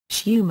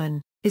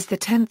Shumen, is the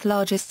 10th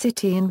largest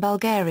city in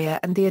Bulgaria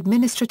and the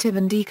administrative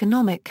and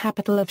economic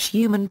capital of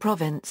Shumen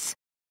Province.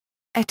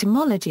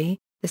 Etymology: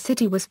 the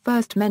city was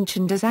first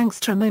mentioned as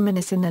Angstrom in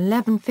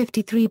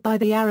 1153 by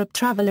the Arab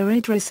traveller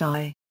Idris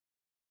I.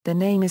 The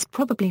name is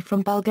probably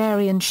from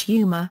Bulgarian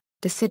shuma,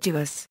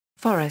 deciduous,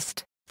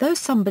 forest, though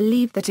some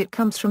believe that it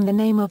comes from the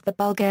name of the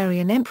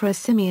Bulgarian Emperor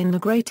Simeon the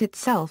Great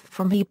itself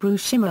from Hebrew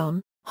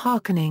shimron,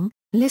 hearkening,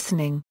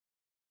 listening.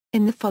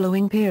 In the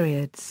following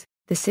periods,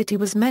 the city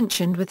was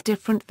mentioned with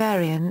different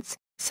variants,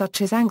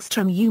 such as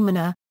Angstrom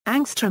Umana,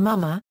 Angstrom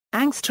Umma,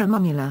 Angstrom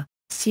Umula,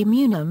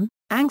 Simunum,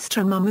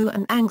 Angstrom Umu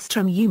and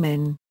Angstrom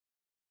Umin.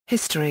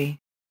 History: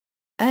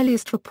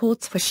 earliest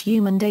reports for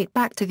Shumen date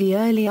back to the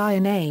early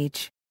Iron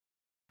Age.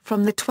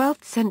 From the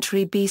 12th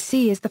century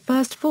BC is the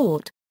first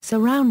fort,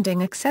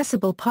 surrounding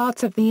accessible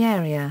parts of the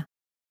area.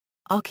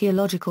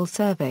 Archaeological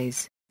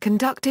surveys,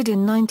 conducted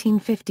in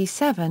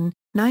 1957,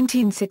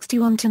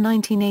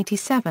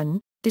 1961–1987,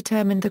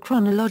 determined the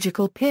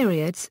chronological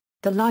periods,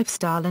 the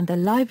lifestyle and the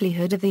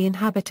livelihood of the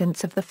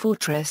inhabitants of the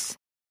fortress.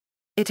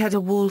 It had a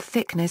wall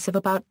thickness of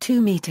about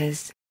 2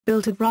 meters,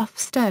 built of rough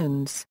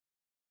stones.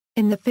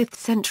 In the 5th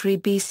century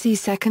BC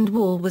second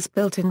wall was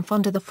built in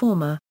front of the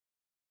former.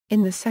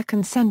 In the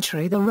 2nd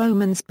century the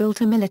Romans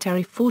built a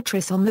military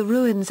fortress on the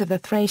ruins of the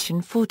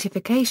Thracian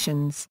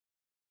fortifications.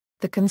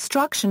 The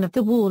construction of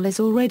the wall is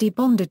already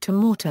bonded to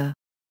mortar.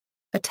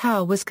 A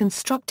tower was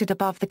constructed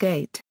above the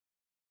gate.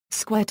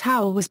 Square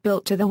tower was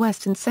built to the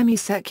west and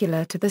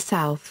semicircular to the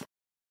south.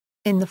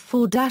 In the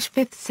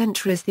 4–5th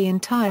centuries the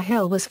entire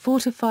hill was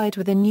fortified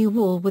with a new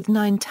wall with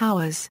 9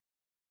 towers.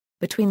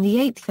 Between the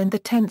 8th and the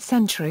 10th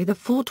century the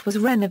fort was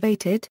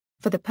renovated.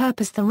 For the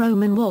purpose the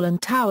Roman wall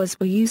and towers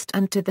were used,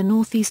 and to the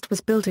northeast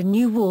was built a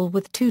new wall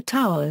with 2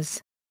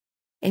 towers.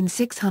 In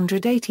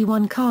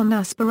 681 Khan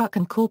Asparukh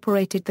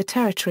incorporated the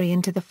territory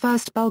into the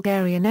First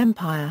Bulgarian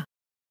Empire.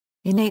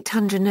 In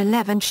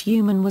 811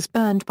 Shumen was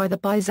burned by the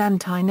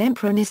Byzantine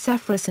Emperor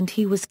Nicephorus and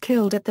he was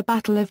killed at the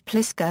Battle of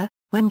Pliska,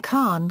 when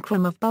Khan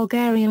Krum of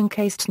Bulgaria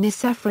encased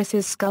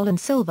Nicephorus's skull in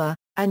silver,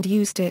 and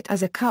used it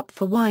as a cup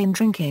for wine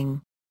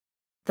drinking.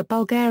 The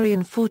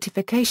Bulgarian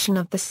fortification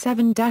of the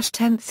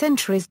 7–10th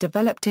centuries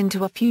developed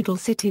into a feudal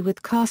city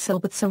with castle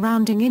with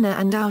surrounding inner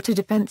and outer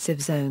defensive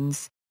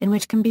zones, in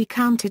which can be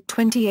counted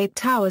 28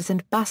 towers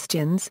and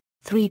bastions,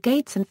 3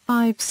 gates and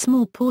 5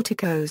 small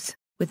porticos,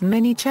 with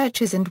many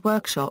churches and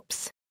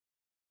workshops.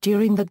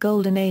 During the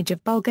golden age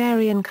of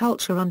Bulgarian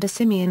culture under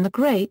Simeon the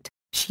Great,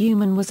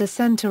 Shumen was a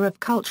center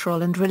of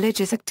cultural and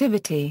religious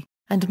activity,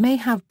 and may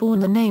have borne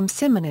the name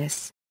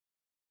Simenis.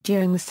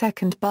 During the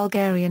Second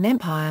Bulgarian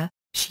Empire,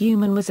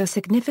 Shumen was a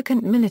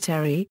significant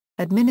military,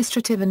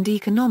 administrative and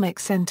economic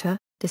center,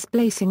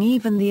 displacing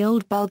even the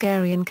old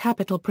Bulgarian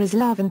capital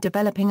Preslav and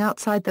developing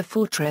outside the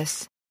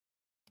fortress.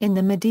 In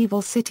the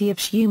medieval city of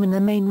Shumen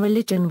the main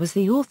religion was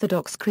the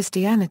Orthodox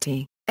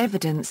Christianity,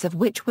 evidence of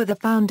which were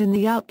found in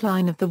the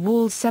outline of the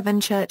wall's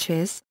 7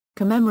 churches,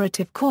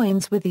 commemorative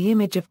coins with the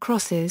image of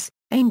crosses,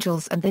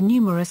 angels and the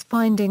numerous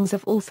findings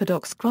of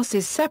Orthodox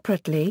crosses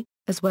separately,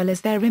 as well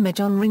as their image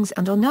on rings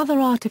and on other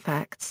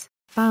artifacts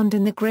found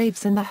in the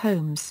graves and the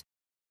homes.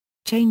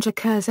 Change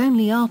occurs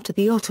only after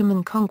the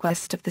Ottoman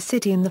conquest of the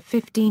city in the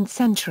 15th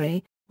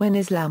century, when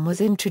Islam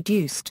was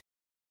introduced.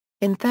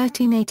 In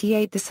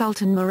 1388 the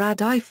Sultan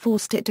Murad I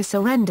forced it to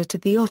surrender to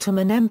the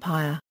Ottoman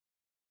Empire.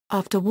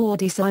 After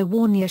Wardis I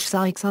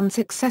Warniashzik's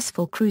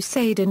unsuccessful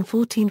crusade in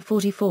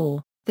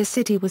 1444, the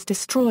city was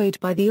destroyed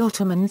by the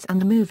Ottomans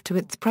and moved to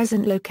its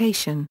present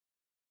location.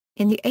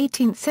 In the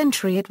 18th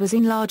century it was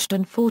enlarged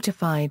and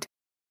fortified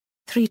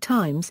 3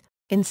 times.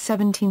 In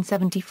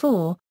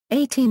 1774,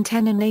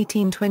 1810 and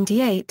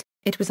 1828,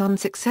 it was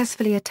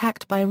unsuccessfully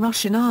attacked by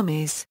Russian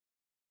armies.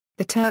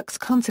 The Turks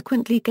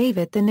consequently gave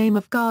it the name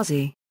of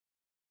Ghazi.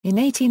 In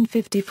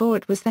 1854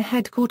 it was the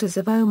headquarters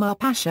of Omar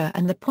Pasha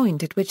and the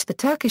point at which the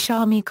Turkish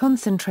army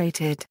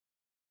concentrated.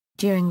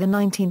 During the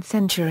 19th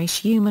century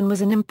Shumen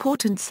was an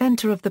important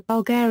center of the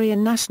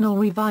Bulgarian national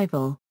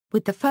revival,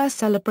 with the first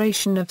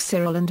celebration of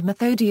Cyril and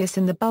Methodius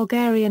in the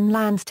Bulgarian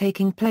lands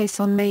taking place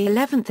on May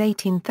 11,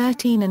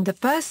 1813 and the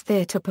first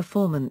theatre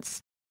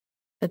performance.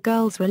 A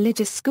girls'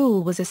 religious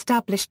school was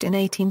established in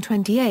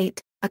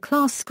 1828, a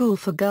class school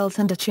for girls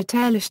and a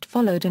Chiterlisht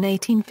followed in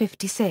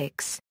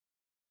 1856.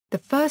 The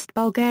first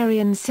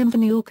Bulgarian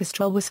symphony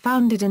orchestra was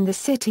founded in the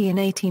city in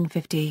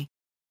 1850.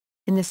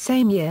 In the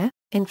same year,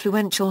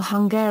 influential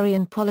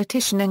Hungarian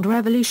politician and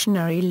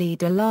revolutionary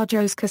leader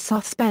Lajos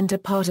Kossuth spent a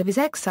part of his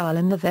exile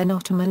in the then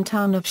Ottoman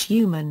town of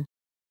Shumen.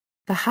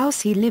 The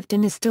house he lived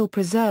in is still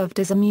preserved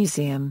as a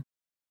museum.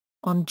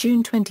 On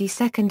June 22,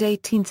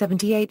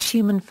 1878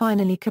 Shumen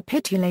finally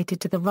capitulated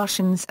to the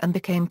Russians and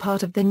became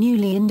part of the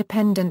newly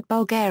independent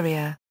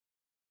Bulgaria.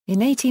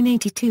 In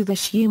 1882 the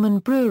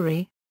Shumen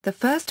Brewery, the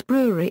first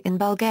brewery in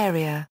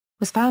Bulgaria,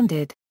 was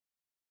founded.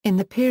 In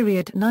the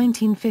period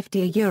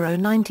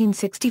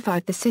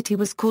 1950–1965 the city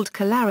was called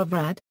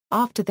Kolaravrad,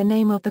 after the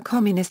name of the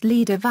communist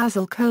leader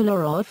Vasil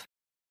Kolarov.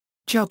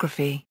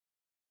 Geography: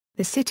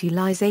 the city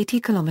lies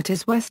 80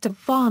 kilometers west of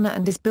Varna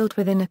and is built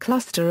within a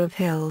cluster of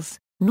hills,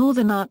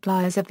 northern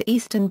outliers of the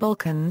Eastern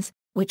Balkans,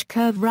 which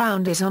curve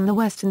round it on the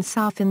west and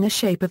south in the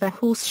shape of a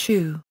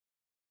horseshoe.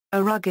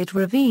 A rugged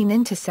ravine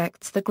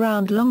intersects the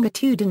ground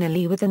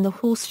longitudinally within the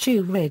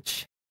horseshoe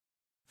ridge.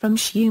 From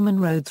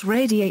Shumen roads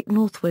radiate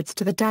northwards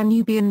to the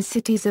Danubian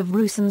cities of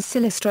Rus and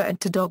Silistra and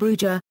to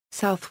Dobruja,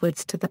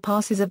 southwards to the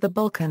passes of the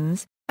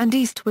Balkans, and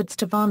eastwards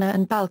to Varna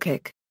and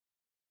Balkik.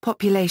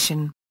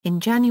 Population: in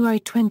January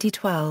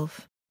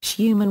 2012,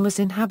 Shumen was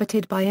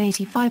inhabited by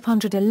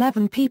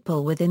 8,511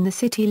 people within the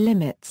city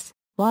limits,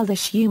 while the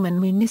Shumen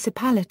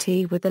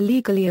municipality with the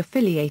legally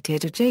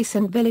affiliated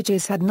adjacent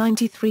villages had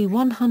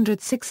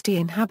 93,160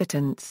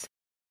 inhabitants.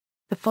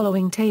 The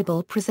following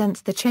table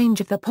presents the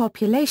change of the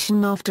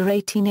population after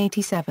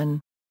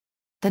 1887.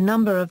 The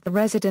number of the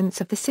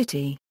residents of the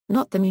city,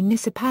 not the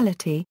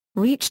municipality,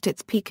 reached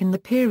its peak in the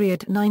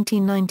period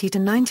 1990 to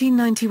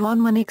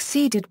 1991 when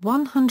exceeded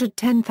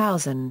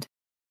 110,000.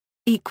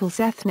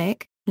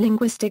 Ethnic,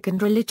 linguistic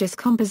and religious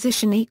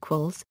composition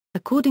equals,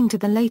 according to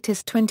the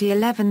latest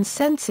 2011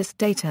 census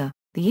data,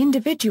 the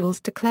individuals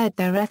declared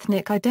their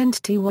ethnic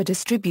identity were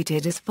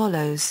distributed as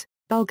follows: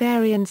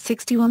 Bulgarians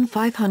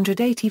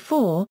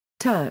 61,584,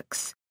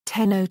 Turks,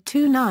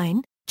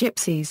 10,029,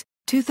 Gypsies,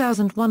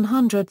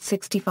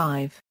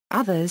 2,165,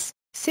 others,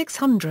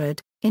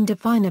 600,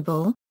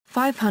 indefinable,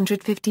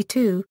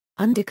 552,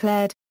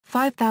 undeclared,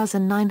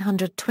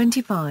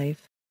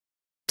 5,925.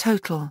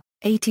 Total,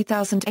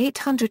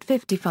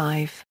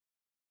 80,855.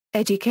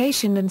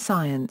 Education and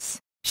science: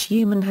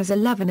 Shumen has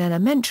 11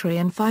 elementary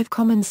and 5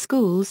 common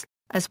schools,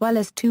 as well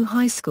as 2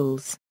 high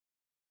schools.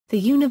 The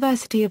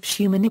University of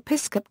Shumen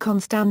Episcop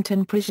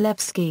Konstantin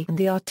Przylewski and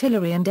the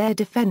Artillery and Air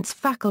Defense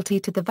faculty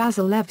to the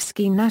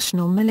Vasilevsky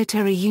National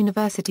Military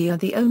University are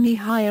the only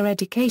higher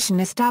education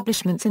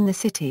establishments in the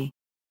city.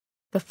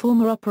 The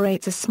former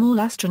operates a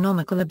small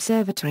astronomical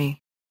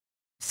observatory.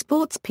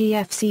 Sports: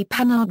 PFC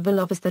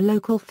Panardvalov is the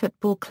local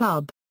football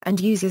club, and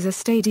uses a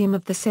stadium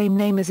of the same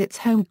name as its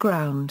home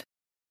ground.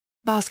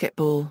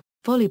 Basketball,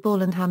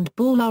 volleyball and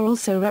handball are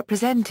also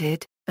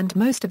represented, and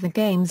most of the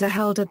games are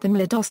held at the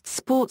Mladost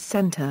Sports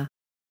Center.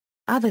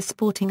 Other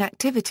sporting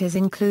activities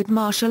include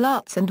martial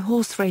arts and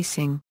horse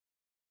racing.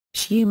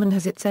 Shumen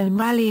has its own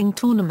rallying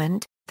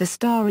tournament, the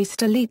Stari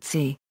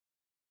Stolici.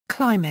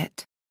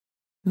 Climate.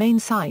 Main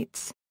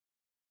sites: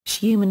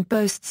 Shumen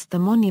boasts the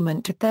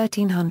monument to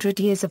 1300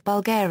 years of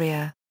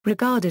Bulgaria,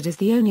 regarded as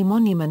the only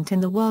monument in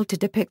the world to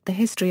depict the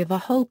history of a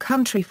whole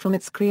country from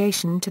its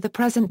creation to the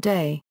present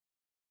day.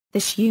 The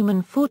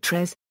Shumen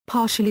Fortress,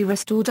 partially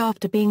restored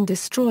after being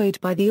destroyed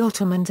by the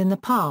Ottomans in the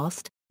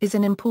past, is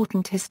an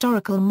important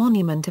historical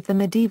monument of the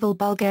medieval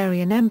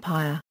Bulgarian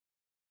Empire.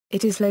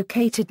 It is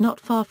located not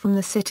far from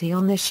the city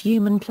on the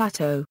Shumen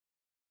Plateau.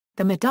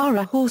 The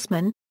Madara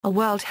Horseman, a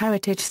World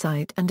Heritage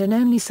Site and an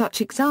only such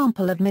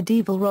example of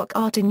medieval rock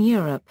art in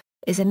Europe,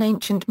 is an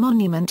ancient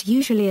monument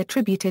usually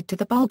attributed to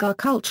the Bulgar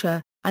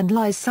culture, and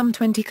lies some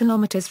 20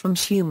 kilometers from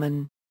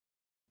Shumen.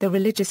 The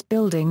religious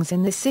buildings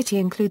in the city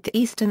include the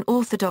Eastern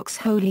Orthodox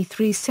Holy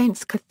Three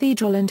Saints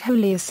Cathedral and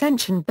Holy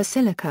Ascension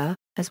Basilica,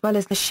 as well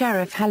as the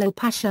Sheriff Halil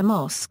Pasha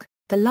Mosque,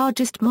 the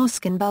largest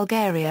mosque in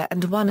Bulgaria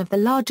and one of the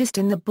largest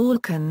in the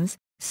Balkans,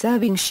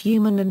 serving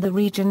Shumen and the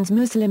region's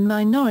Muslim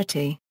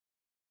minority.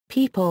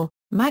 People: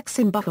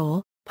 Maxim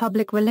Bukhor,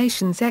 public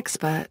relations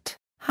expert;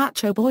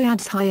 Hacho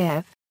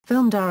Boyadzhayev,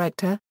 film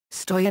director;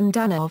 Stoyan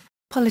Danov,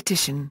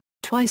 politician,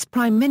 twice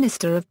Prime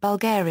Minister of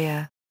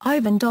Bulgaria;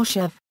 Ivan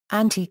Doshev,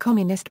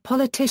 anti-communist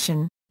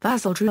politician;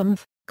 Vasil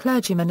Drumv,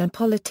 clergyman and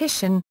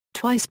politician,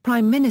 twice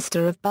Prime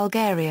Minister of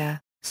Bulgaria;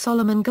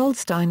 Solomon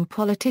Goldstein,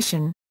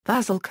 politician;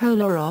 Vasil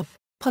Kolarov,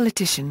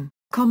 politician,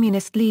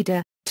 communist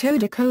leader;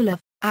 Todor Kolov,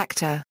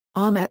 actor;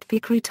 Ahmet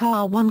Fikri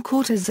Tawarn,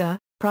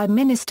 Prime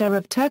Minister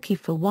of Turkey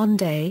for one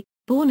day,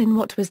 born in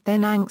what was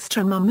then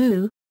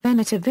Angstrom-Amu;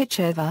 Veneta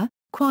Vicheva,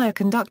 choir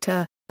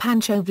conductor;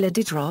 Pancho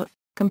Vladimirov,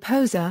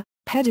 composer,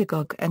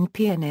 pedagogue and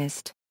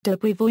pianist;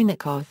 Dobry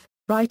Voynikov,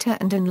 writer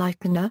and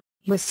enlightener;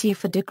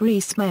 Yosif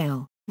Degree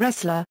Smail,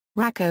 wrestler;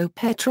 Rako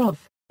Petrov,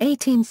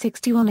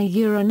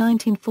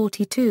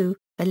 1861–1942,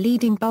 a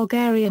leading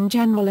Bulgarian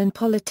general and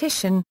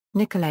politician;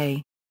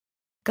 Nikolay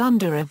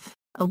Gundarov,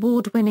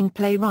 award-winning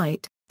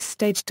playwright,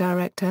 stage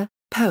director,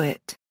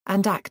 poet,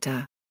 and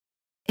actor.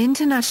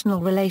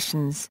 International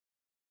relations.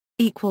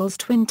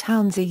 Twin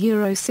towns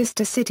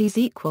sister cities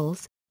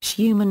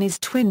Shumen is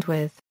twinned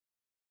with.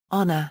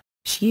 Honor: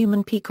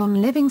 Shumen Peak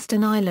on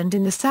Livingston Island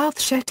in the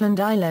South Shetland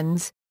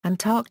Islands,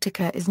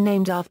 Antarctica is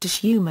named after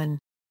Shumen.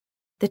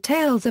 The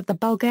tails of the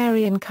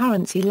Bulgarian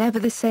currency lever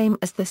the same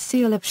as the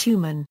seal of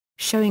Shumen,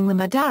 showing the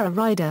Madara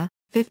Rider,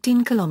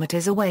 15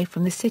 kilometers away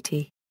from the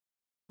city.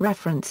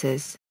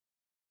 References.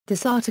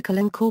 This article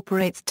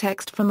incorporates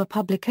text from a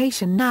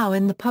publication now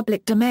in the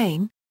public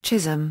domain.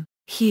 Chisholm,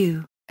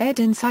 Hugh, ed.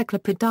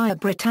 Encyclopædia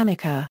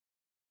Britannica.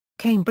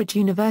 Cambridge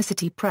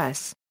University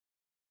Press.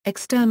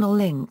 External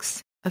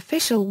links: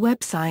 official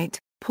website,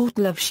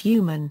 Portal of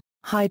Shumen,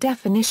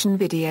 high-definition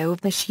video of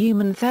the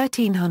Shumen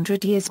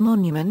 1300 Years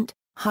Monument,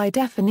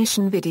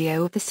 high-definition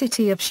video of the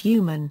city of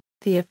Shumen,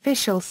 the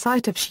official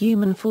site of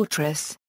Shumen Fortress,